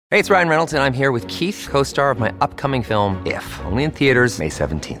Hey, it's Ryan Reynolds, and I'm here with Keith, co-star of my upcoming film, If, only in theaters May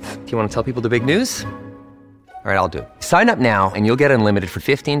 17th. Do you want to tell people the big news? All right, I'll do it. Sign up now and you'll get unlimited for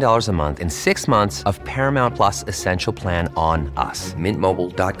 $15 a month and 6 months of Paramount Plus Essential Plan on us.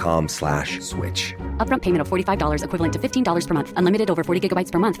 MintMobile.com/switch. Upfront payment of $45 equivalent to $15 per month. Unlimited over 40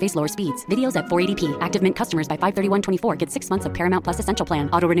 gigabytes per month. Face lower speeds. Videos at 480p. Active Mint customers by 531.24 get 6 months of Paramount Plus Essential Plan.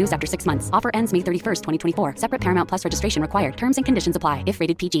 Auto renews after 6 months. Offer ends May 31st, 2024. Separate Paramount Plus registration required. Terms and conditions apply if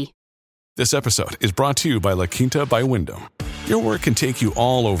rated PG. This episode is brought to you by La Quinta by Wyndham. Your work can take you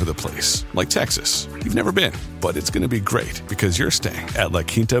all over the place, like Texas. You've never been, but it's going to be great because you're staying at La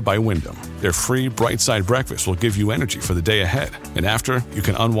Quinta by Wyndham. Their free Bright Side breakfast will give you energy for the day ahead. And after, you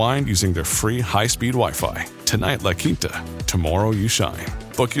can unwind using their free high-speed Wi-Fi. Tonight, La Quinta. Tomorrow, you shine.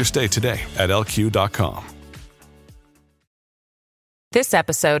 Book your stay today at LQ.com. This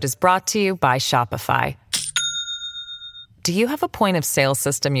episode is brought to you by Shopify. Do you have a point of sale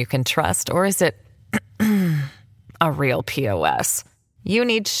system you can trust, or is it a real POS? You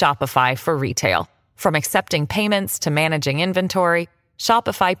need Shopify for retail. From accepting payments to managing inventory,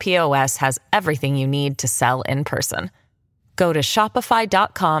 Shopify POS has everything you need to sell in person. Go to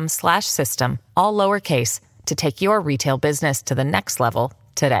shopify.com/system, all lowercase, to take your retail business to the next level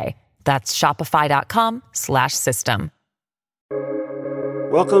today. That's shopify.com/system.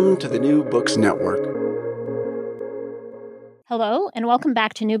 Welcome to the New Books Network. Hello, and welcome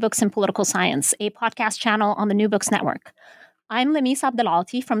back to New Books in Political Science, a podcast channel on the New Books Network. I'm Lamis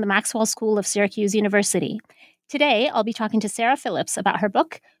Abdelalti from the Maxwell School of Syracuse University. Today, I'll be talking to Sarah Phillips about her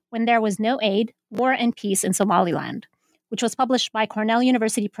book, When There Was No Aid, War and Peace in Somaliland, which was published by Cornell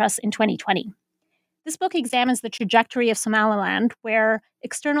University Press in 2020. This book examines the trajectory of Somaliland, where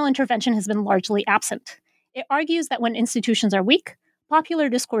external intervention has been largely absent. It argues that when institutions are weak, popular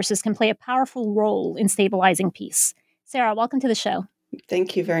discourses can play a powerful role in stabilizing peace. Sarah, welcome to the show.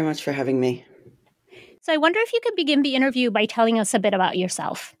 Thank you very much for having me. So I wonder if you could begin the interview by telling us a bit about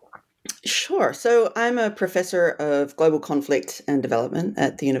yourself. Sure. So I'm a professor of global conflict and development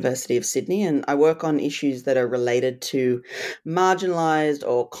at the University of Sydney, and I work on issues that are related to marginalized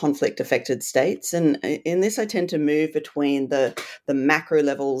or conflict-affected states. And in this, I tend to move between the macro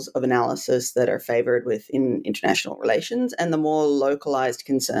levels of analysis that are favored within international relations and the more localized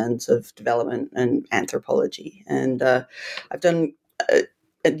concerns of development and anthropology. And I've done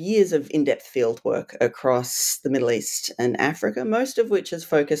years of in-depth field work across the Middle East and Africa, most of which is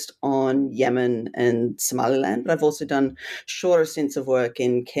focused on Yemen and Somaliland. But I've also done shorter stints of work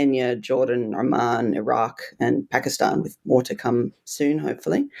in Kenya, Jordan, Oman, Iraq, and Pakistan, with more to come soon,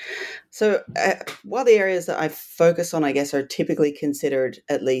 hopefully. So while the areas that I focus on, I guess, are typically considered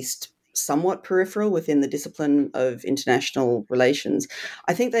at least somewhat peripheral within the discipline of international relations,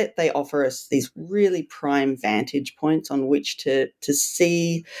 I think that they offer us these really prime vantage points on which to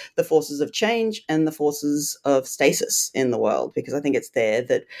see the forces of change and the forces of stasis in the world, because I think it's there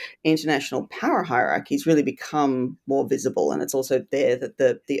that international power hierarchies really become more visible. And it's also there that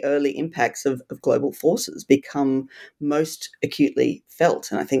the early impacts of global forces become most acutely felt.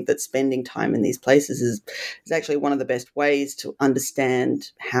 And I think that spending time in these places is actually one of the best ways to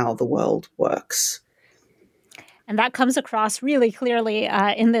understand how the world works. And that comes across really clearly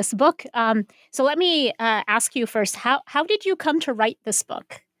in this book. So let me ask you first, how did you come to write this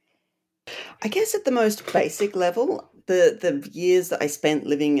book? I guess at the most basic level, the years that I spent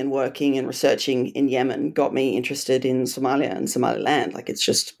living and working and researching in Yemen got me interested in Somalia and Somaliland. Like it's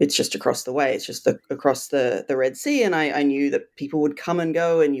just across the way. It's just across the Red Sea. And I knew that people would come and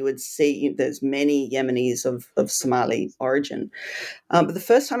go, and you would see there's many Yemenis of Somali origin. But the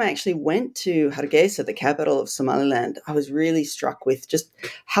first time I actually went to Hargeisa, the capital of Somaliland, I was really struck with just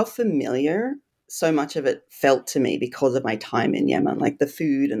how familiar so much of it felt to me because of my time in Yemen, like the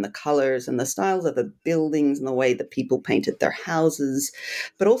food and the colors and the styles of the buildings and the way that people painted their houses,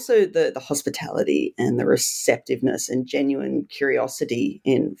 but also the hospitality and the receptiveness and genuine curiosity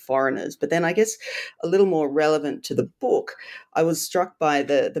in foreigners. But then I guess a little more relevant to the book, I was struck by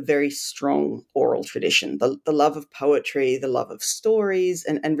the very strong oral tradition, the love of poetry, the love of stories,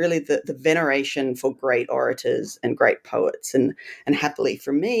 and really the veneration for great orators and great poets. And happily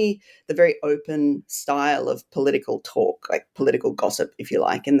for me, the very open style of political talk, like political gossip, if you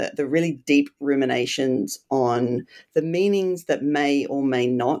like, and the really deep ruminations on the meanings that may or may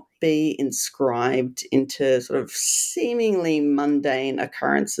not be inscribed into sort of seemingly mundane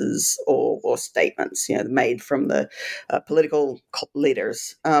occurrences or statements, made from the political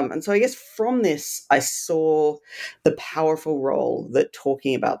leaders. And so I guess from this, I saw the powerful role that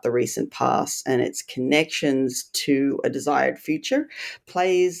talking about the recent past and its connections to a desired future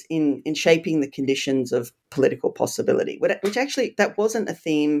plays in shaping the conditions of political possibility, which actually that wasn't a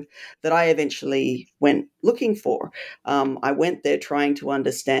theme that I eventually went looking for. I went there trying to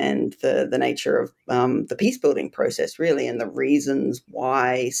understand the nature of the peace building process, really, and the reasons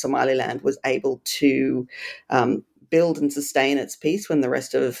why Somaliland was able to build and sustain its peace when the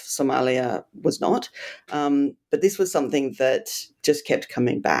rest of Somalia was not. But this was something that just kept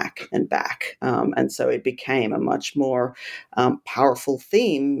coming back and back. And so it became a much more powerful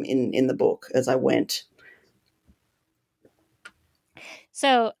theme in the book as I went.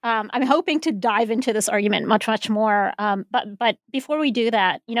 So I'm hoping to dive into this argument much more. But before we do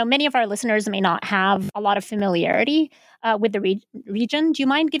that, many of our listeners may not have a lot of familiarity with the region. Do you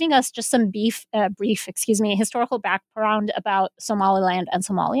mind giving us just some brief, historical background about Somaliland and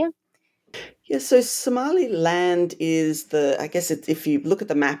Somalia? Yeah, so Somaliland is if you look at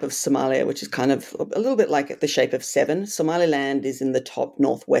the map of Somalia, which is kind of a little bit like the shape of 7, Somaliland is in the top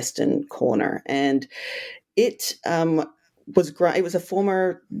northwestern corner. And it was a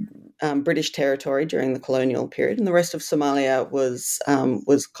former British territory during the colonial period, and the rest of Somalia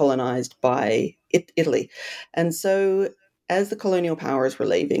was colonized by Italy. And so as the colonial powers were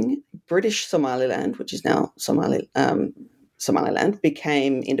leaving, British Somaliland, which is now Somaliland,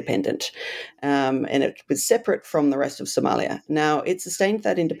 became independent, and it was separate from the rest of Somalia. Now, it sustained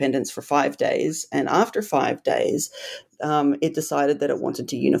that independence for 5 days, and after 5 days, it decided that it wanted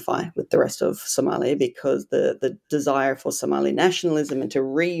to unify with the rest of Somalia because the desire for Somali nationalism and to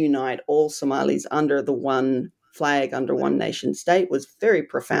reunite all Somalis under the one flag, under one nation state, was very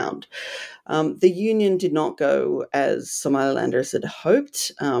profound. The union did not go as Somalilanders had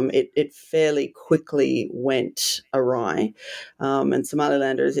hoped. It fairly quickly went awry, and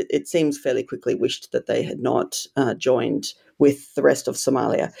Somalilanders, it seems, fairly quickly wished that they had not joined with the rest of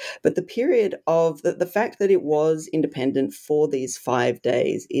Somalia. But the period of the fact that it was independent for these 5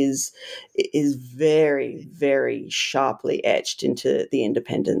 days is very, very sharply etched into the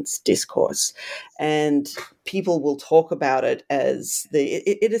independence discourse. And people will talk about it as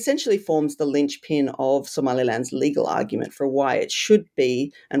it essentially forms the linchpin of Somaliland's legal argument for why it should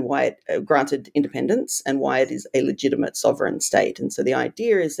be and why it granted independence and why it is a legitimate sovereign state. And so the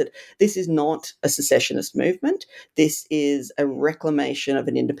idea is that this is not a secessionist movement. This is a reclamation of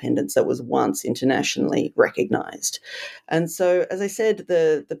an independence that was once internationally recognized. And so, as I said,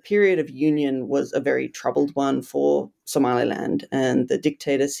 the period of union was a very troubled one for Somaliland, and the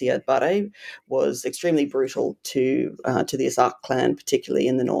dictator Siad Barre was extremely brutal to the Isaaq clan, particularly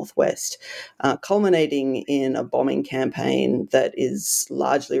in the northwest, culminating in a bombing campaign that is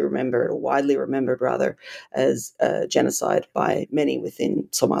widely remembered as genocide by many within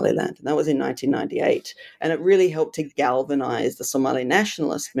Somaliland. And that was in 1998, and it really helped to galvanize the Somali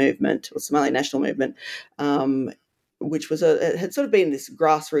nationalist movement, or Somali national movement, which was it had sort of been this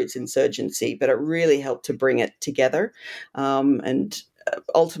grassroots insurgency, but it really helped to bring it together. And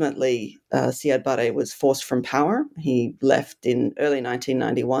ultimately, Siad Barre was forced from power. He left in early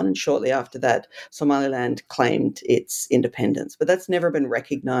 1991, and shortly after that, Somaliland claimed its independence. But that's never been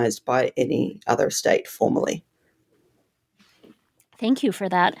recognized by any other state formally. Thank you for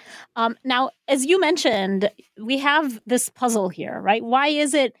that. Now, as you mentioned, we have this puzzle here, right? Why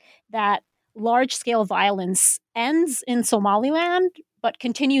is it that large-scale violence ends in Somaliland but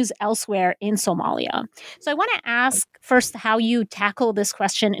continues elsewhere in Somalia? So I want to ask first how you tackle this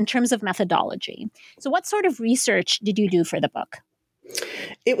question in terms of methodology. So what sort of research did you do for the book?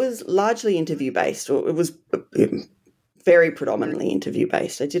 It was largely interview-based, or it was very predominantly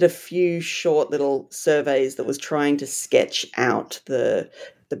interview-based. I did a few short little surveys that was trying to sketch out the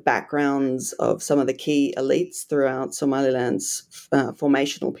backgrounds of some of the key elites throughout Somaliland's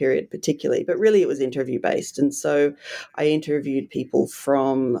formational period particularly, but really it was interview-based. And so I interviewed people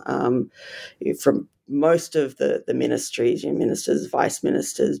from most of the ministries, ministers, vice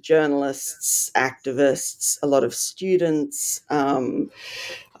ministers, journalists, activists, a lot of students,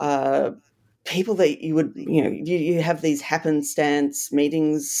 people that you would, you have these happenstance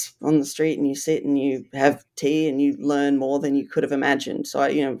meetings on the street, and you sit and you have tea and you learn more than you could have imagined.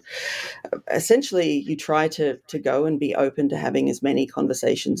 So essentially you try to go and be open to having as many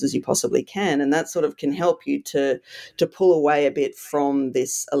conversations as you possibly can. And that sort of can help you to pull away a bit from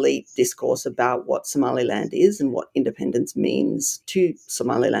this elite discourse about what Somaliland is and what independence means to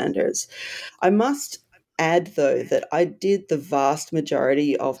Somalilanders. I must add, though, that I did the vast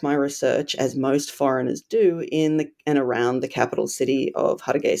majority of my research, as most foreigners do, in and around the capital city of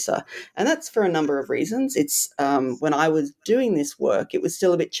Hargeisa. And that's for a number of reasons. It's when I was doing this work, it was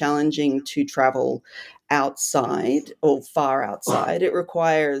still a bit challenging to travel outside or far outside. It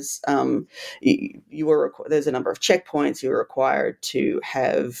requires there's a number of checkpoints. You're required to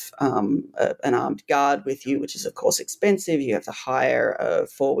have an armed guard with you, which is of course expensive. You have to hire a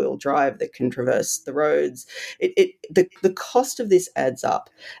 4-wheel drive that can traverse the roads. The cost of this adds up,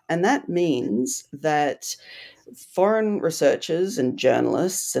 and that means that foreign researchers and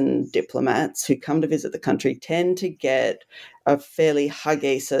journalists and diplomats who come to visit the country tend to get a fairly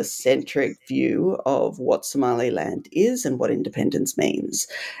Hargeisa-centric view of what Somaliland is and what independence means.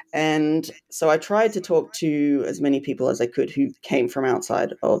 And so I tried to talk to as many people as I could who came from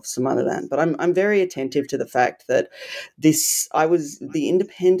outside of Somaliland. But I'm very attentive to the fact that the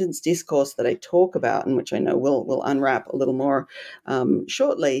independence discourse that I talk about, and which I know we'll unwrap a little more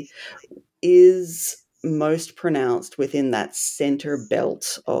shortly, is most pronounced within that center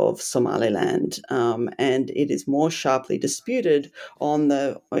belt of Somaliland, and it is more sharply disputed in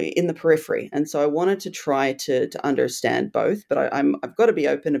the periphery. And so I wanted to try to understand both, but I've got to be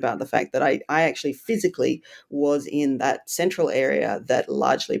open about the fact that I actually physically was in that central area that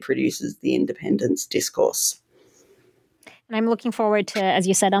largely produces the independence discourse. And I'm looking forward to, as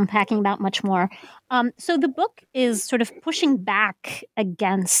you said, unpacking that much more. So the book is sort of pushing back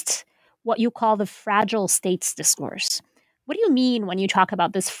against what you call the fragile states discourse. What do you mean when you talk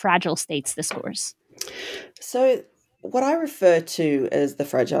about this fragile states discourse? So what I refer to as the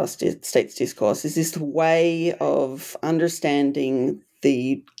fragile states discourse is this way of understanding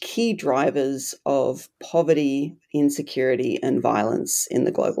the key drivers of poverty, insecurity, and violence in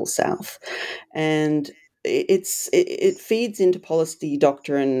the global South. And it feeds into policy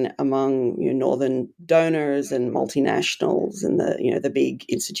doctrine among northern donors and multinationals and the big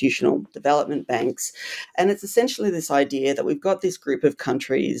institutional development banks, and it's essentially this idea that we've got this group of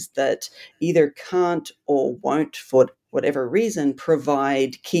countries that either can't or won't, for whatever reason,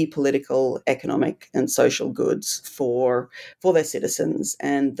 provide key political, economic, and social goods for their citizens,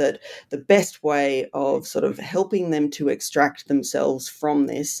 and that the best way of sort of helping them to extract themselves from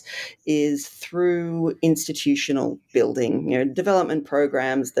this is through institutional building, development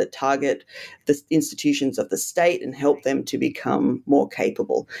programs that target the institutions of the state and help them to become more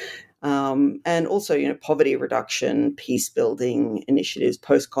capable. And also, poverty reduction, peace building initiatives,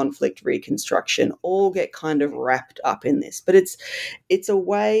 post-conflict reconstruction, all get kind of wrapped up in this. But it's a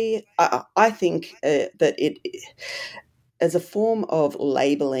way, I think, that it, as a form of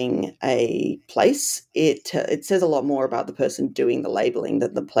labeling a place, it says a lot more about the person doing the labeling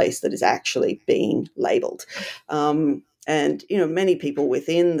than the place that is actually being labeled. And, many people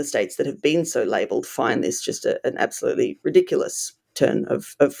within the states that have been so labeled find this just an absolutely ridiculous turn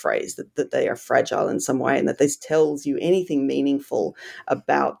of phrase, that they are fragile in some way, and that this tells you anything meaningful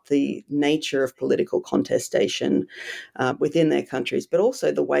about the nature of political contestation within their countries, but also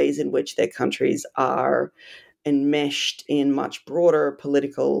the ways in which their countries are enmeshed in much broader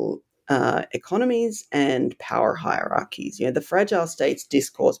political economies and power hierarchies. The fragile states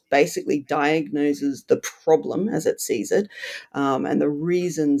discourse basically diagnoses the problem as it sees it, and the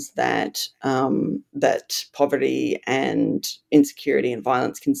reasons that poverty and insecurity and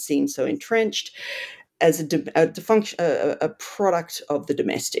violence can seem so entrenched as a product of the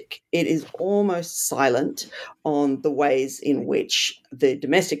domestic. It is almost silent on the ways in which the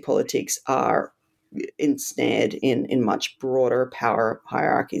domestic politics are ensnared in much broader power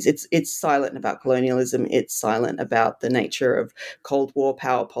hierarchies. It's silent about colonialism. It's silent about the nature of Cold War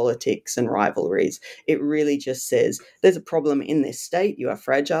power politics and rivalries. It really just says there's a problem in this state. You are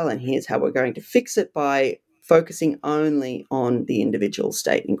fragile, and here's how we're going to fix it by focusing only on the individual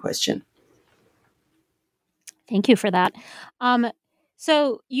state in question. Thank you for that.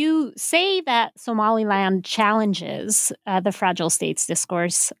 So you say that Somaliland challenges the fragile states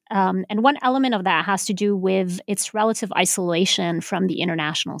discourse, and one element of that has to do with its relative isolation from the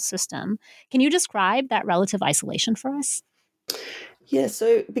international system. Can you describe that relative isolation for us? Yeah,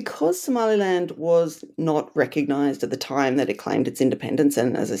 so because Somaliland was not recognised at the time that it claimed its independence,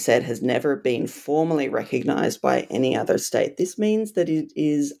 and as I said, has never been formally recognised by any other state, this means that it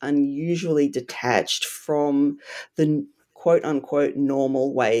is unusually detached from the quote-unquote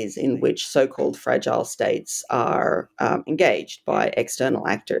normal ways in which so-called fragile states are engaged by external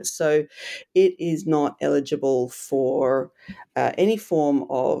actors. So it is not eligible for any form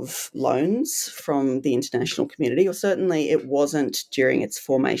of loans from the international community, or certainly it wasn't during its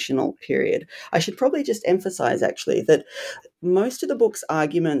formational period. I should probably just emphasize, actually, that most of the book's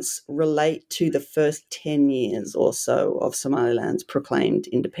arguments relate to the first 10 years or so of Somaliland's proclaimed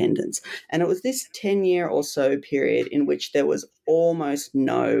independence. And it was this 10-year or so period in which there was almost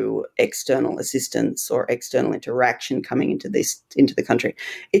no external assistance or external interaction coming into the country.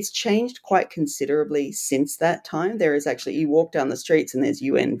 It's changed quite considerably since that time. There is actually, you walk down the streets and there's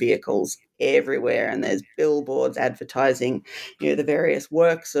UN vehicles everywhere, and there's billboards advertising, the various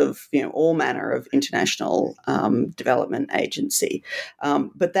works of, all manner of international development agency.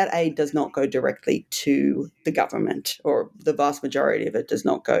 But that aid does not go directly to the government, or the vast majority of it does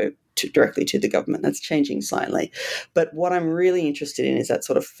not go directly to the government. That's changing slightly. But what I'm really interested in is that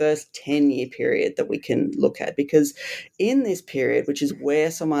sort of first 10-year period that we can look at, because in this period, which is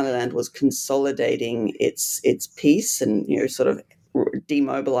where Somaliland was consolidating its peace and, sort of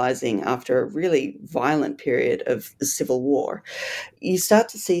demobilizing after a really violent period of civil war, you start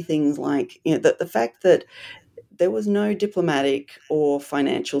to see things like, the fact that there was no diplomatic or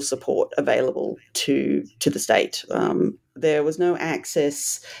financial support available to the state. There was no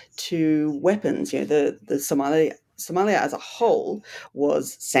access to weapons. The Somalia as a whole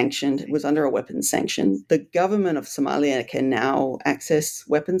was sanctioned, was under a weapons sanction. The government of Somalia can now access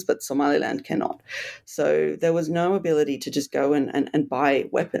weapons, but Somaliland cannot. So there was no ability to just go and buy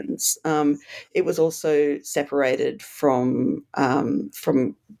weapons. It was also separated from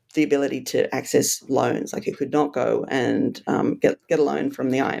the ability to access loans. Like, it could not go and get a loan from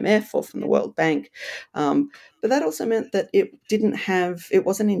the IMF or from the World Bank. But that also meant that it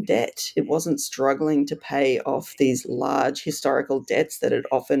wasn't in debt. It wasn't struggling to pay off these large historical debts that had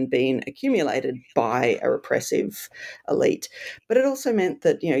often been accumulated by a repressive elite. But it also meant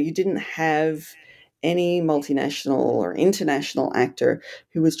that, you didn't have any multinational or international actor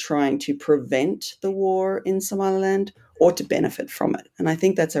who was trying to prevent the war in Somaliland or to benefit from it. And I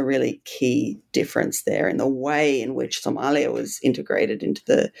think that's a really key difference there in the way in which Somalia was integrated into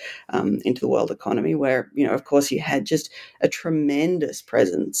the world economy, where, of course, you had just a tremendous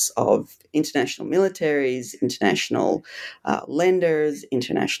presence of international militaries, international lenders,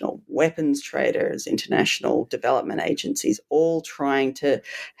 international weapons traders, international development agencies, all trying to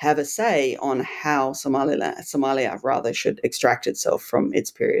have a say on how Somalia rather should extract itself from its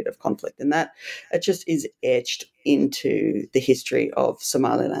period of conflict. And that it just is etched into the history of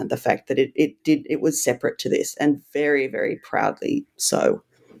Somaliland, the fact that it was separate to this, and very, very proudly so.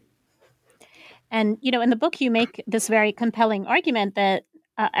 And, in the book, you make this very compelling argument that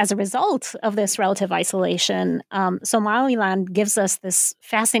as a result of this relative isolation, Somaliland gives us this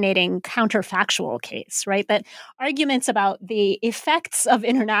fascinating counterfactual case, right? That arguments about the effects of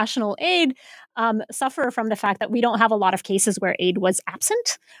international aid suffer from the fact that we don't have a lot of cases where aid was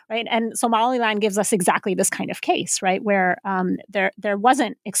absent, right? And Somaliland gives us exactly this kind of case, right? Where there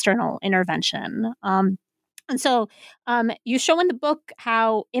wasn't external intervention. And so you show in the book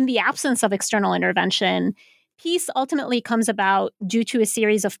how, in the absence of external intervention, peace ultimately comes about due to a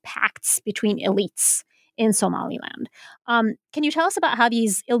series of pacts between elites in Somaliland. Can you tell us about how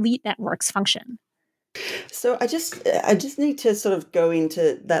these elite networks function? So I just need to sort of go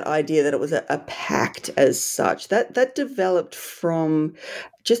into that idea that it was a pact as such. That developed from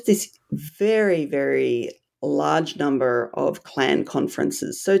just this very, very large number of clan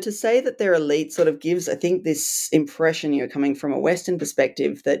conferences. So to say that they're elite sort of gives, I think, this impression, coming from a Western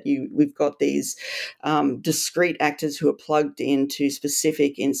perspective, that we've got these discrete actors who are plugged into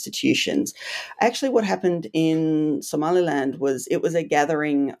specific institutions. Actually, what happened in Somaliland was it was a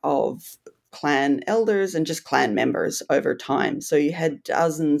gathering of clan elders and just clan members over time. So you had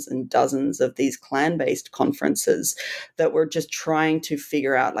dozens and dozens of these clan-based conferences that were just trying to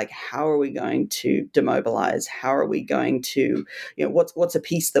figure out, like, how are we going to demobilize? How are we going to, what's a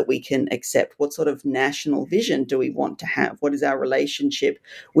peace that we can accept? What sort of national vision do we want to have? What is our relationship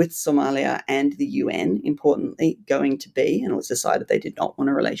with Somalia and the UN, importantly, going to be? And it was decided they did not want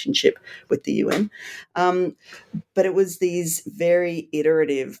a relationship with the UN. But it was these very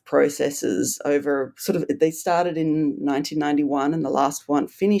iterative processes over they started in 1991 and the last one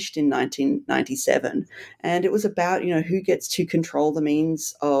finished in 1997. And it was about, who gets to control the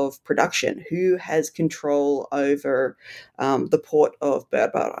means of production, who has control over the port of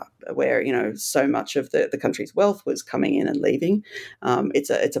Berbera, where, so much of the country's wealth was coming in and leaving. It's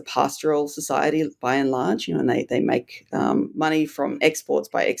a pastoral society by and large, and they make money from exports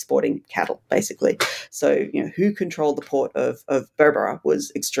by exporting cattle, basically. So, who controlled the port of Berbera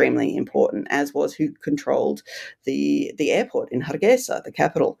was extremely important, as was who controlled the airport in Hargeisa, the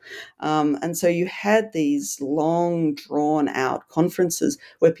capital. And so you had these long, drawn-out conferences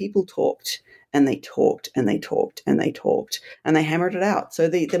where people talked and they talked and they talked and they talked and they hammered it out. So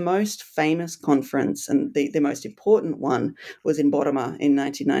the most famous conference and the most important one was in Boroma in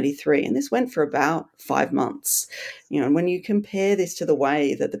 1993. And this went for about 5 months. And when you compare this to the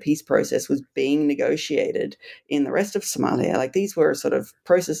way that the peace process was being negotiated in the rest of Somalia, like these were sort of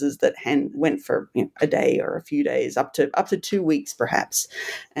processes that went for a day or a few days, up to 2 weeks perhaps.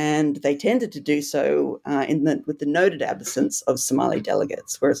 And they tended to do so with the noted absence of Somali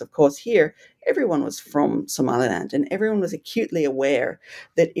delegates. Whereas, of course, here, everyone was from Somaliland and everyone was acutely aware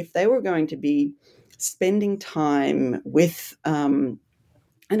that if they were going to be spending time with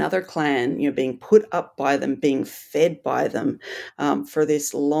another clan, being put up by them, being fed by them for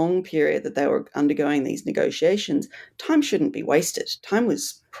this long period that they were undergoing these negotiations, time shouldn't be wasted. Time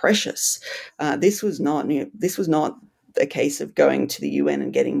was precious. This was not a case of going to the UN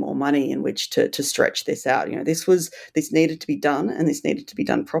and getting more money in which to stretch this out. This needed to be done, and this needed to be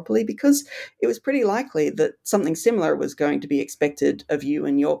done properly, because it was pretty likely that something similar was going to be expected of you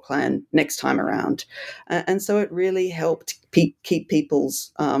and your clan next time around. And so it really helped keep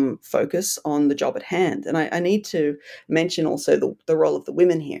people's focus on the job at hand. And I need to mention also the role of the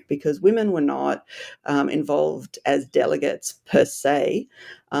women here, because women were not involved as delegates per se,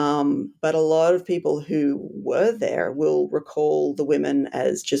 but a lot of people who were there will recall the women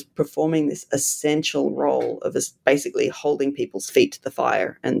as just performing this essential role of basically holding people's feet to the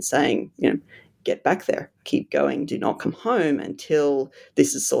fire and saying, get back there, keep going, do not come home until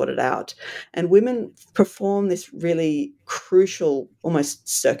this is sorted out. And women perform this really crucial, almost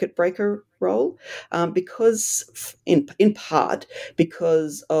circuit breaker role because, in part,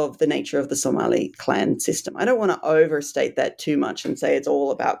 because of the nature of the Somali clan system. I don't want to overstate that too much and say it's all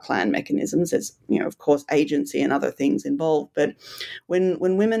about clan mechanisms. There's, of course, agency and other things involved. But when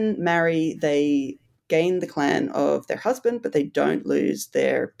women marry, they gain the clan of their husband, but they don't lose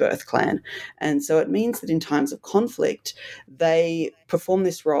their birth clan. And so it means that in times of conflict, they perform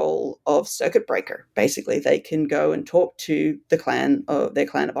this role of circuit breaker. Basically, they can go and talk to their clan of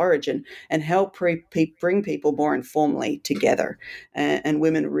origin and help bring people more informally together. And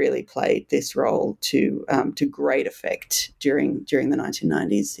women really played this role to great effect during the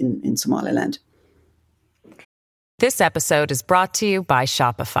 1990s in Somaliland. This episode is brought to you by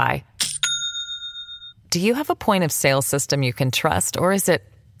Shopify. Do you have a point of sale system you can trust, or is it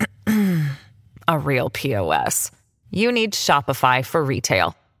a real POS? You need Shopify for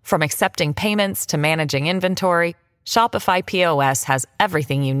retail. From accepting payments to managing inventory, Shopify POS has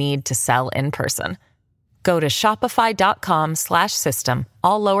everything you need to sell in person. Go to shopify.com/system,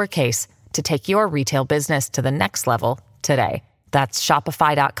 all lowercase, to take your retail business to the next level today. That's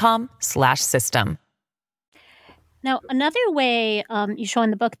shopify.com/system. Now, another way you show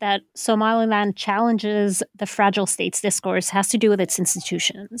in the book that Somaliland challenges the fragile states discourse has to do with its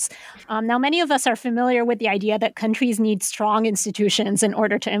institutions. Now, many of us are familiar with the idea that countries need strong institutions in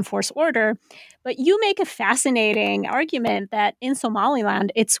order to enforce order, but you make a fascinating argument that in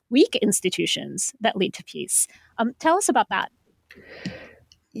Somaliland, it's weak institutions that lead to peace. Tell us about that.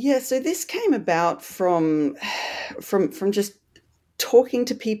 Yeah, so this came about from just talking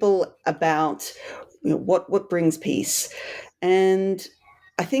to people about what brings peace. And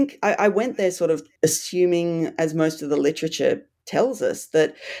I think I went there sort of assuming, as most of the literature tells us,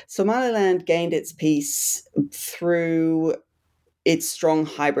 that Somaliland gained its peace through its strong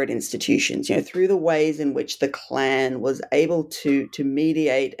hybrid institutions, through the ways in which the clan was able to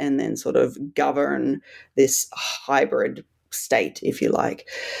mediate and then sort of govern this hybrid state, if you like.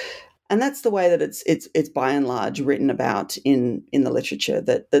 And that's the way that it's by and large written about in the literature,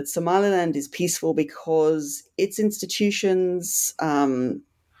 that Somaliland is peaceful because its institutions,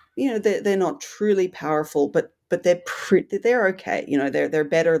 they're not truly powerful, but they're okay. They're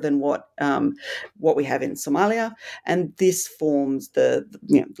better than what we have in Somalia, and this forms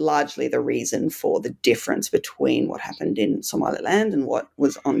largely the reason for the difference between what happened in Somaliland and what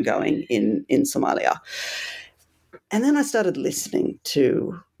was ongoing in Somalia. And then I started listening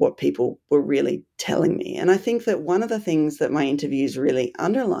to what people were really telling me. And I think that one of the things that my interviews really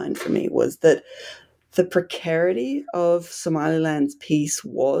underlined for me was that the precarity of Somaliland's peace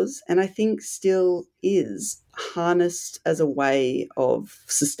was, and I think still is, harnessed as a way of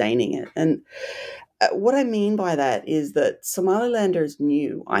sustaining it. And what I mean by that is that Somalilanders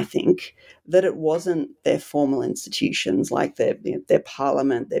knew, I think, that it wasn't their formal institutions like their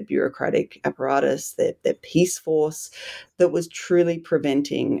parliament, their bureaucratic apparatus, their peace force that was truly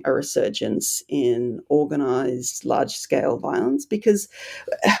preventing a resurgence in organised large-scale violence.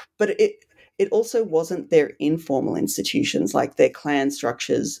 But it also wasn't their informal institutions like their clan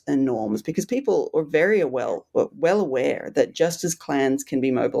structures and norms, because people were very well aware that just as clans can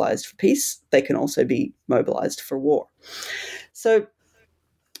be mobilized for peace, they can also be mobilized for war. So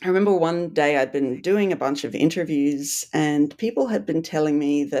I remember one day I'd been doing a bunch of interviews and people had been telling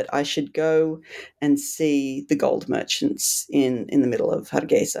me that I should go and see the gold merchants in the middle of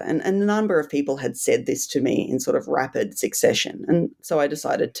Hargeisa. And a number of people had said this to me in sort of rapid succession. And so I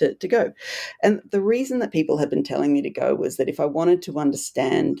decided to go. And the reason that people had been telling me to go was that if I wanted to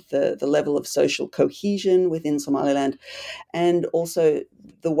understand the level of social cohesion within Somaliland and also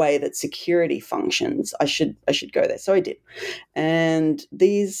the way that security functions, I should go there. So I did. And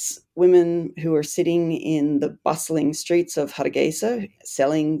these women who are sitting in the bustling streets of Hargeisa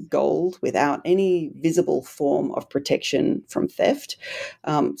selling gold without any visible form of protection from theft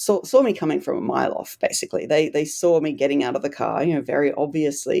saw me coming from a mile off, basically. They saw me getting out of the car, very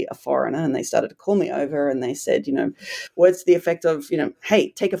obviously a foreigner, and they started to call me over and they said, words to the effect of,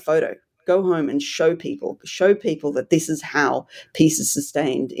 hey, take a photo. Go home and show people that this is how peace is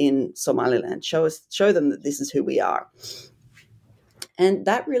sustained in Somaliland. Show them that this is who we are. And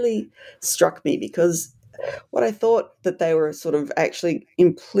that really struck me, because what I thought that they were sort of actually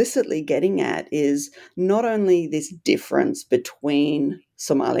implicitly getting at is not only this difference between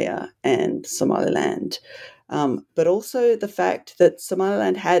Somalia and Somaliland, but also the fact that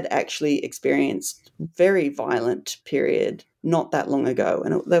Somaliland had actually experienced a very violent period not that long ago.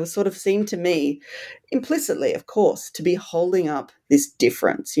 And they sort of seemed to me, implicitly, of course, to be holding up this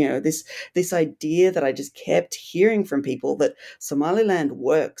difference, this idea that I just kept hearing from people, that Somaliland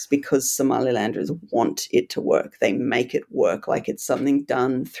works because Somalilanders want it to work. They make it work like it's something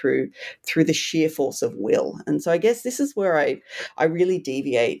done through the sheer force of will. And so I guess this is where I really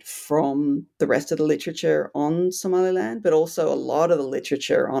deviate from the rest of the literature on Somaliland, but also a lot of the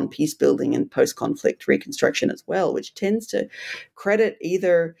literature on peace building and post-conflict reconstruction as well, which tends to credit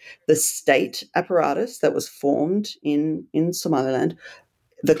either the state apparatus that was formed in Somaliland,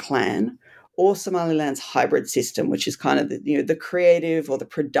 the clan, or Somaliland's hybrid system, which is kind of the creative or the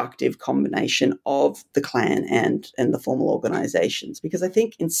productive combination of the clan and the formal organizations. Because I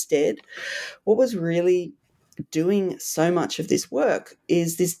think instead, what was really doing so much of this work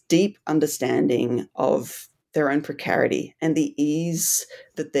is this deep understanding of their own precarity and the ease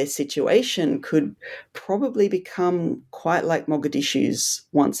that their situation could probably become quite like Mogadishu's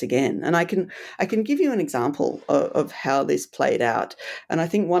once again. And I can give you an example of how this played out. And I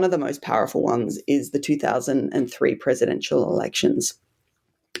think one of the most powerful ones is the 2003 presidential elections.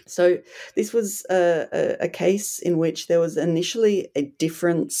 So this was a case in which there was initially a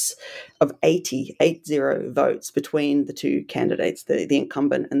difference of 80 votes between the two candidates, the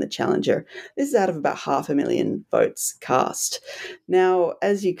incumbent and the challenger. This is out of about 500,000 votes cast. Now,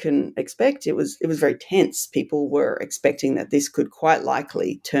 as you can expect, it was very tense. People were expecting that this could quite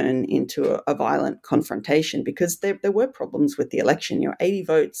likely turn into a violent confrontation, because there were problems with the election. 80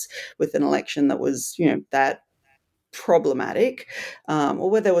 votes with an election that was, that problematic, or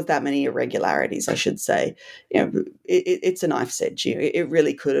where there was that many irregularities, I should say. It's a knife's edge. It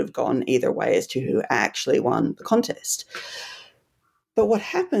really could have gone either way as to who actually won the contest. But what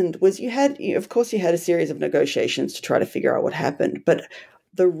happened was you had a series of negotiations to try to figure out what happened, but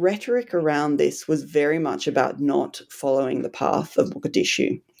the rhetoric around this was very much about not following the path of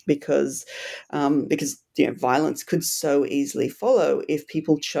Mogadishu, because violence could so easily follow if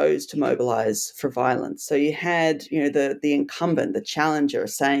people chose to mobilize for violence. So you had the incumbent, the challenger,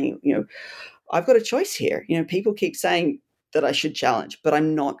 saying, I've got a choice here. People keep saying that I should challenge, but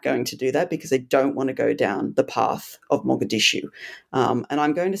I'm not going to do that because I don't want to go down the path of Mogadishu. And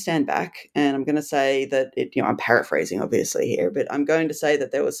I'm going to stand back and I'm going to say that I'm paraphrasing obviously here, but I'm going to say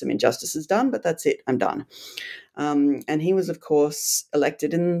that there was some injustices done, but that's it. I'm done. And he was, of course,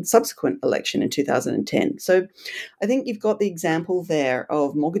 elected in the subsequent election in 2010. So I think you've got the example there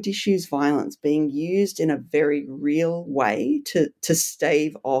of Mogadishu's violence being used in a very real way to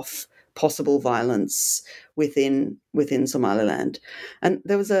stave off possible violence within Somaliland. And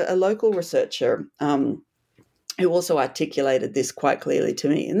there was a local researcher who also articulated this quite clearly to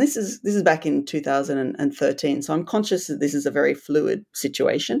me. And this is back in 2013. So I'm conscious that this is a very fluid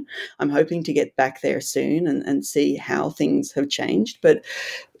situation. I'm hoping to get back there soon and see how things have changed. But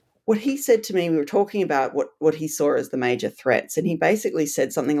what he said to me, we were talking about what he saw as the major threats, and he basically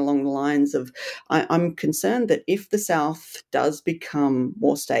said something along the lines of, I'm concerned that if the South does become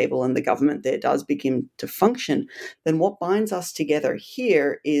more stable and the government there does begin to function, then what binds us together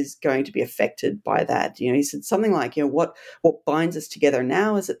here is going to be affected by that. He said something like, what binds us together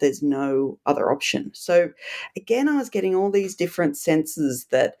now is that there's no other option. So again, I was getting all these different senses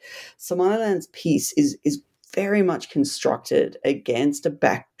that Somaliland's peace is very much constructed against a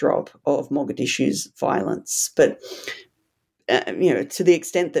backdrop of Mogadishu's violence. But, to the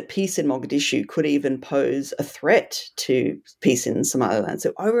extent that peace in Mogadishu could even pose a threat to peace in Somaliland.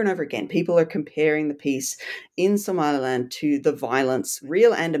 So over and over again, people are comparing the peace in Somaliland to the violence,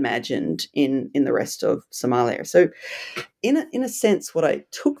 real and imagined, in the rest of Somalia. So in a sense, what I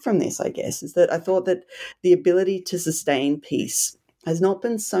took from this, I guess, is that I thought that the ability to sustain peace has not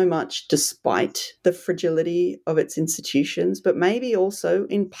been so much despite the fragility of its institutions, but maybe also,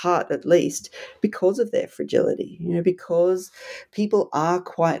 in part at least, because of their fragility, because people are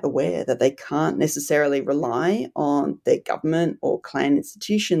quite aware that they can't necessarily rely on their government or clan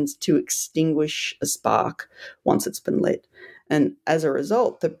institutions to extinguish a spark once it's been lit. And as a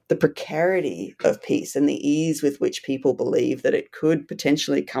result, the precarity of peace and the ease with which people believe that it could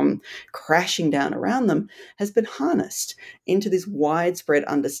potentially come crashing down around them has been harnessed into this widespread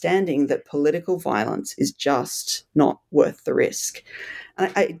understanding that political violence is just not worth the risk.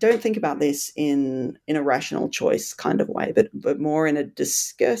 And I don't think about this in a rational choice kind of way, but more in a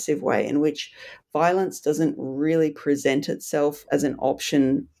discursive way in which violence doesn't really present itself as an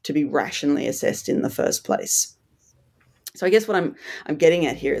option to be rationally assessed in the first place. So I guess what I'm getting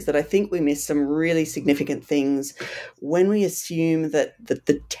at here is that I think we miss some really significant things when we assume that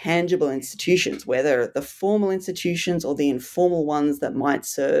the tangible institutions, whether the formal institutions or the informal ones that might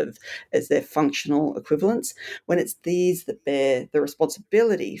serve as their functional equivalents, when it's these that bear the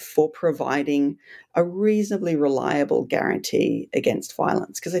responsibility for providing a reasonably reliable guarantee against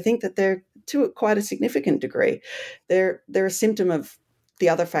violence. Because I think that they're, to quite a significant degree, they're a symptom of the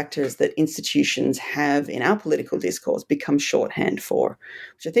other factors that institutions have in our political discourse become shorthand for,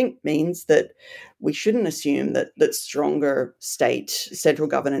 which I think means that we shouldn't assume that stronger state, central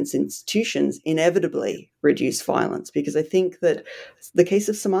governance institutions inevitably reduce violence, because I think that the case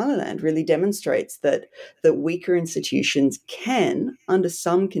of Somaliland really demonstrates that weaker institutions can, under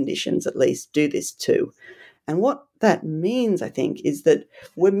some conditions at least, do this too. And what that means, I think, is that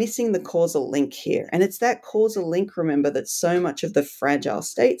we're missing the causal link here. And it's that causal link, remember, that so much of the fragile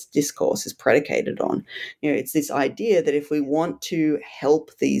states discourse is predicated on. It's this idea that if we want to help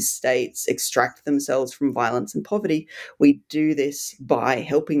these states extract themselves from violence and poverty, we do this by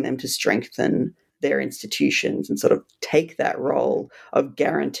helping them to strengthen their institutions and sort of take that role of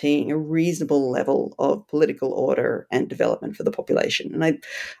guaranteeing a reasonable level of political order and development for the population. And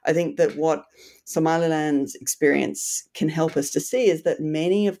I think that what Somaliland's experience can help us to see is that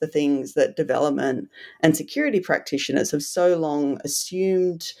many of the things that development and security practitioners have so long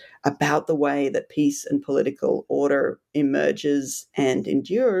assumed about the way that peace and political order emerges and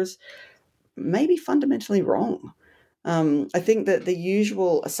endures may be fundamentally wrong. I think that the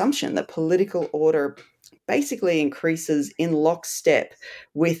usual assumption that political order basically increases in lockstep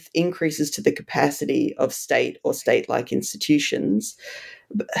with increases to the capacity of state or state-like institutions,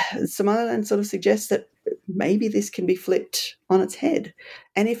 Somaliland sort of suggests that maybe this can be flipped on its head.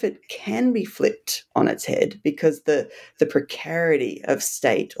 And if it can be flipped on its head because the precarity of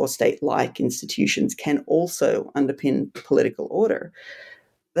state or state-like institutions can also underpin political order,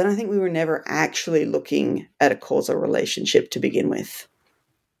 then I think we were never actually looking at a causal relationship to begin with.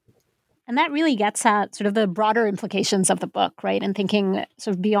 And that really gets at sort of the broader implications of the book, right? And thinking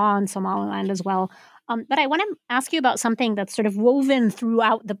sort of beyond Somaliland as well. But I want to ask you about something that's sort of woven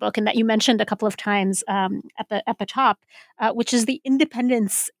throughout the book and that you mentioned a couple of times at the top, which is the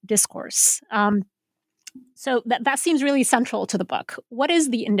independence discourse. So that seems really central to the book. What is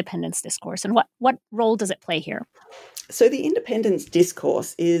the independence discourse and what role does it play here? So the independence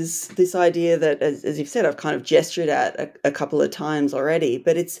discourse is this idea that, as you've said, I've kind of gestured at a couple of times already,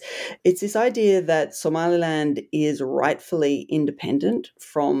 but it's this idea that Somaliland is rightfully independent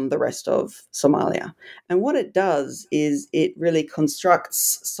from the rest of Somalia. And what it does is it really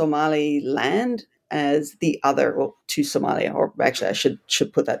constructs Somaliland as the other, or to Somalia, or actually I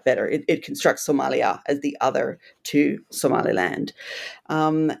should put that better. It constructs Somalia as the other to Somaliland.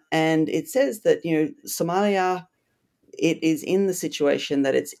 And it says that, Somalia it is in the situation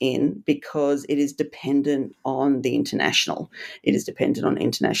that it's in because it is dependent on the international. It is dependent on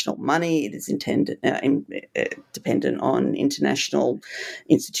international money. It is dependent on international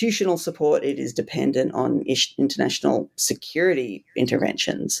institutional support. It is dependent on international security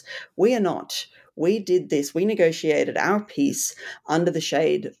interventions. We are not. We did this. We negotiated our peace under the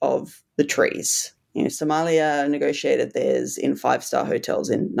shade of the trees. Somalia negotiated theirs in 5-star hotels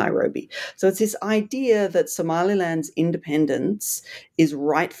in Nairobi. So it's this idea that Somaliland's independence is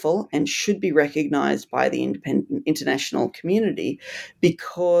rightful and should be recognized by the international community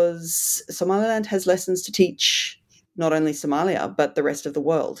because Somaliland has lessons to teach not only Somalia, but the rest of the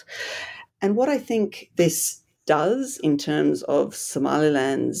world. And what I think this does in terms of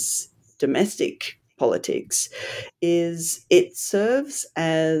Somaliland's domestic politics is it serves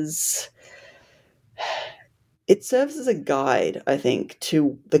as a guide, I think,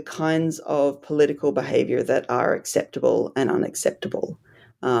 to the kinds of political behavior that are acceptable and unacceptable.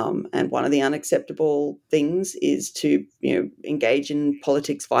 And one of the unacceptable things is to, engage in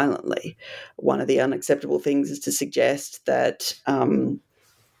politics violently. One of the unacceptable things is to suggest that Somalia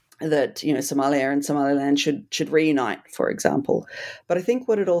and Somaliland should reunite, for example. But I think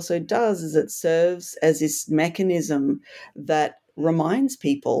what it also does is it serves as this mechanism that reminds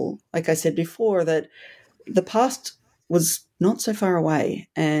people, like I said before, that the past was not so far away,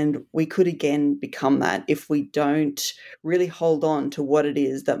 and we could again become that if we don't really hold on to what it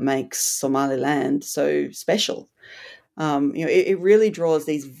is that makes Somaliland so special. It really draws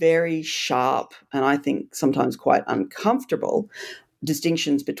these very sharp and I think sometimes quite uncomfortable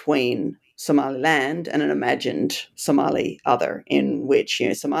distinctions between Somaliland and an imagined Somali other, in which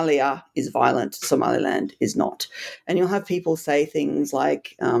Somalia is violent, Somaliland is not. And you'll have people say things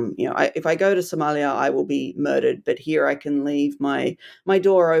like, if I go to Somalia, I will be murdered, but here I can leave my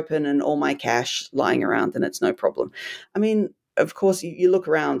door open and all my cash lying around, and it's no problem. I mean, of course, you look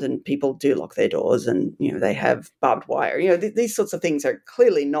around and people do lock their doors, and they have barbed wire. These sorts of things are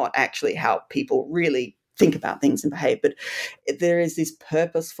clearly not actually how people really think about things and behave, but there is this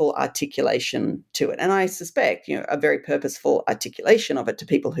purposeful articulation to it. And I suspect, a very purposeful articulation of it to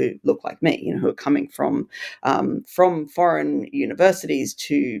people who look like me, who are coming from foreign universities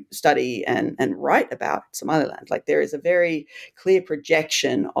to study and write about Somaliland. Like there is a very clear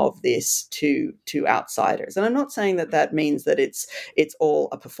projection of this to outsiders. And I'm not saying that means that it's all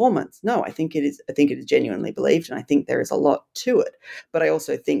a performance. No, I think it is genuinely believed, and I think there is a lot to it. But I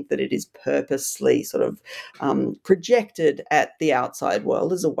also think that it is purposely sort of projected at the outside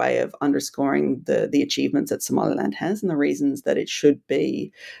world as a way of underscoring the achievements that Somaliland has and the reasons that it should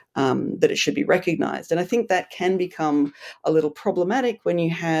be recognized. And I think that can become a little problematic when you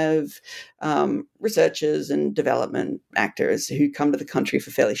have researchers and development actors who come to the country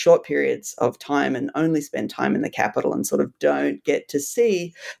for fairly short periods of time and only spend time in the capital and sort of don't get to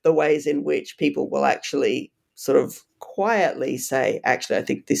see the ways in which people will actually sort of quietly say, actually, I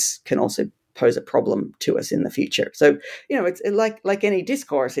think this can also pose a problem to us in the future. So, it's like any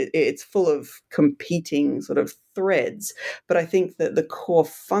discourse, it's full of competing sort of threads. But I think that the core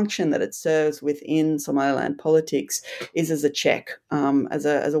function that it serves within Somaliland politics is as a check, as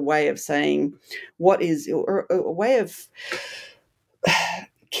a way of saying what is, or a way of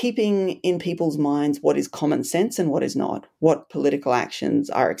keeping in people's minds what is common sense and what is not, what political actions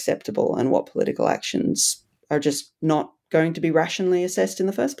are acceptable and what political actions are just not going to be rationally assessed in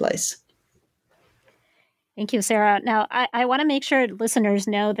the first place. Thank you, Sarah. Now, I want to make sure listeners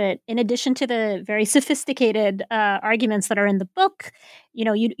know that in addition to the very sophisticated arguments that are in the book,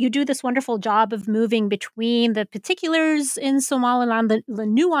 you do this wonderful job of moving between the particulars in Somaliland, the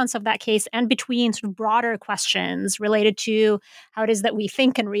nuance of that case, and between sort of broader questions related to how it is that we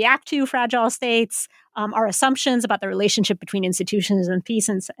think and react to fragile states, our assumptions about the relationship between institutions and peace,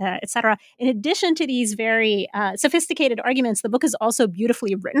 and et cetera. In addition to these very sophisticated arguments, the book is also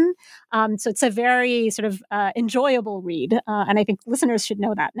beautifully written. So it's a very sort of enjoyable read. And I think listeners should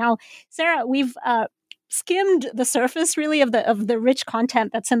know that. Now, Sarah, we've skimmed the surface, really, of the rich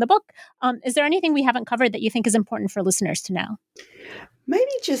content that's in the book. Is there anything we haven't covered that you think is important for listeners to know?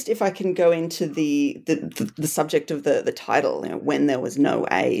 Maybe just if I can go into the subject of the title, when there was no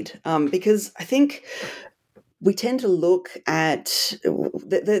aid, because I think we tend to look at,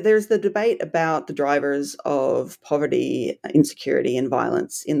 there's the debate about the drivers of poverty, insecurity, and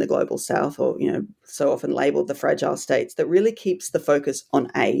violence in the global south, or, so often labeled the fragile states, that really keeps the focus on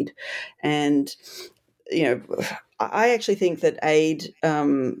aid. And I actually think that aid,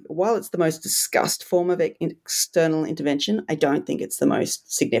 while it's the most discussed form of external intervention, I don't think it's the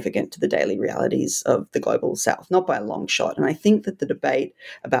most significant to the daily realities of the global south, not by a long shot. And I think that the debate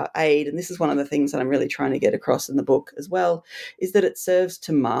about aid, and this is one of the things that I'm really trying to get across in the book as well, is that it serves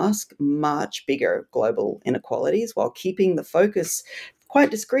to mask much bigger global inequalities while keeping the focus quite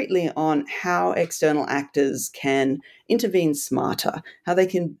discreetly on how external actors can intervene smarter, how they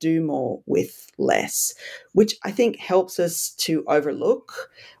can do more with less, which I think helps us to overlook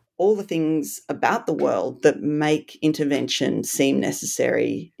all the things about the world that make intervention seem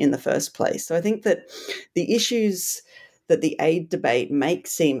necessary in the first place. So I think that the issues that the aid debate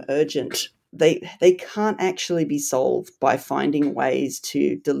makes seem urgent, they can't actually be solved by finding ways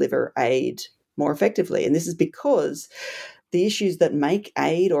to deliver aid more effectively. And this is because the issues that make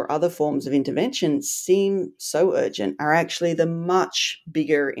aid or other forms of intervention seem so urgent are actually the much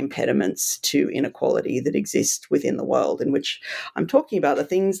bigger impediments to inequality that exist within the world, in which I'm talking about the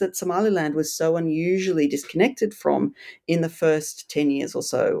things that Somaliland was so unusually disconnected from in the first 10 years or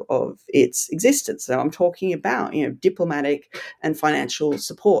so of its existence. So I'm talking about, diplomatic and financial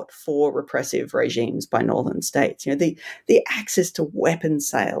support for repressive regimes by northern states, the access to weapon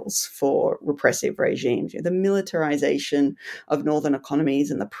sales for repressive regimes, the militarization of northern economies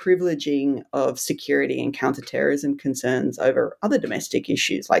and the privileging of security and counterterrorism concerns over other domestic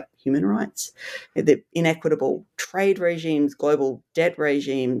issues like human rights, the inequitable trade regimes, global debt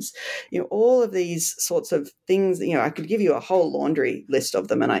regimes, all of these sorts of things. I could give you a whole laundry list of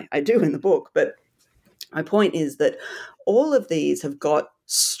them, and I do in the book, but my point is that all of these have got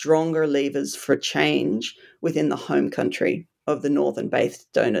stronger levers for change within the home country of the northern-based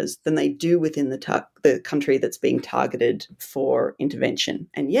donors than they do within the country that's being targeted for intervention.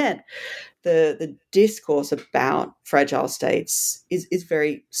 And yet, the discourse about fragile states is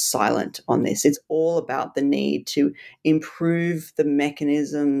very silent on this. It's all about the need to improve the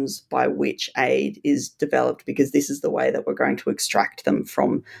mechanisms by which aid is developed, because this is the way that we're going to extract them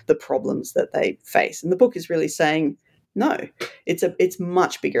from the problems that they face. And the book is really saying, no, it's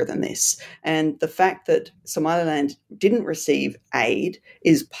much bigger than this. And the fact that Somaliland didn't receive aid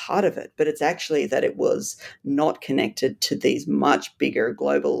is part of it, but it's actually that it was not connected to these much bigger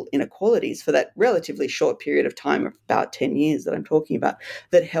global inequalities for that relatively short period of time of about 10 years that I'm talking about,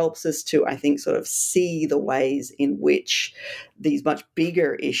 that helps us to, I think, sort of see the ways in which these much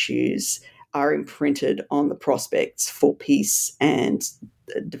bigger issues are imprinted on the prospects for peace and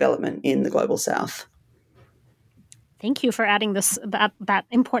development in the global south. Thank you for adding that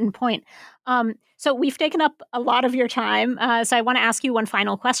important point. So we've taken up a lot of your time. So I want to ask you one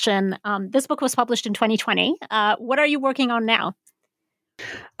final question. This book was published in 2020. What are you working on now?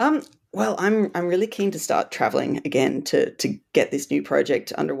 Well, I'm really keen to start traveling again to get this new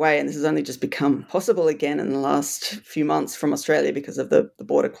project underway, and this has only just become possible again in the last few months from Australia because of the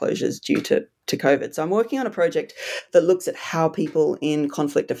border closures due to COVID. So I'm working on a project that looks at how people in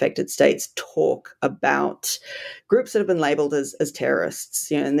conflict-affected states talk about groups that have been labelled as terrorists,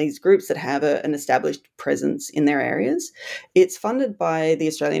 and these groups that have an established presence in their areas. It's funded by the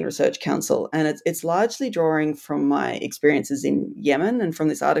Australian Research Council, and it's largely drawing from my experiences in Yemen and from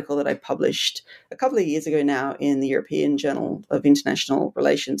this article that I published a couple of years ago now in the European Journal of International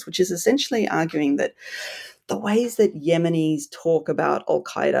Relations, which is essentially arguing that the ways that Yemenis talk about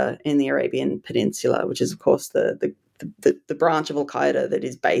al-Qaeda in the Arabian Peninsula, which is, of course, the branch of al-Qaeda that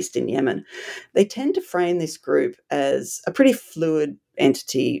is based in Yemen, they tend to frame this group as a pretty fluid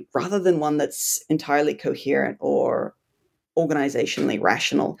entity rather than one that's entirely coherent or organizationally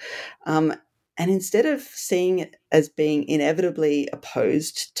rational. And instead of seeing it as being inevitably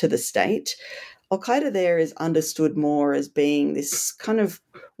opposed to the state, al-Qaeda there is understood more as being this kind of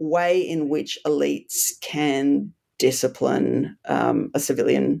way in which elites can discipline a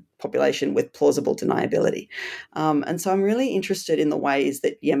civilian population with plausible deniability. And so I'm really interested in the ways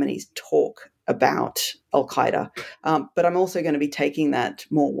that Yemenis talk about al-Qaeda, but I'm also going to be taking that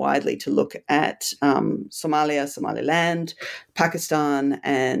more widely to look at Somalia, Somaliland, Pakistan,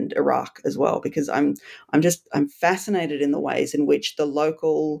 and Iraq as well, because I'm fascinated in the ways in which the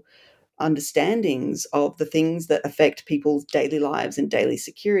local understandings of the things that affect people's daily lives and daily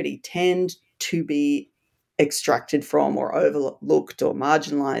security tend to be extracted from or overlooked or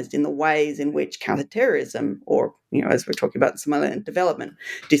marginalized in the ways in which counterterrorism or, as we're talking about Somaliland development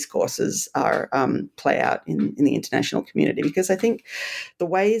discourses are play out in the international community. Because I think the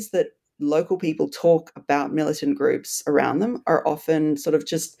ways that local people talk about militant groups around them are often sort of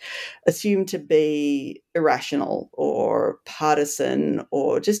just assumed to be irrational or partisan,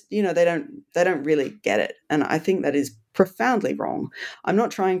 or just, they don't really get it. And I think that is profoundly wrong. I'm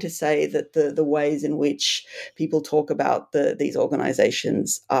not trying to say that the ways in which people talk about these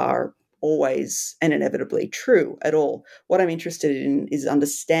organizations are always and inevitably true at all. What I'm interested in is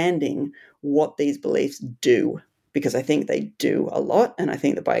understanding what these beliefs do, because I think they do a lot, and I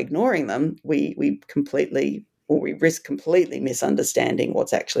think that by ignoring them, we risk completely misunderstanding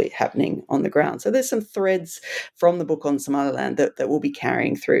what's actually happening on the ground. So there's some threads from the book on Somaliland that we'll be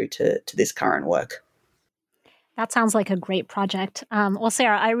carrying through to this current work. That sounds like a great project. Well,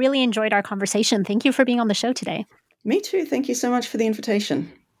 Sarah, I really enjoyed our conversation. Thank you for being on the show today. Me too. Thank you so much for the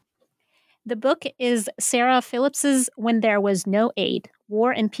invitation. The book is Sarah Phillips's When There Was No Aid,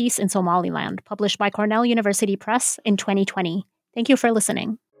 War and Peace in Somaliland, published by Cornell University Press in 2020. Thank you for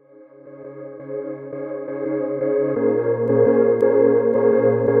listening.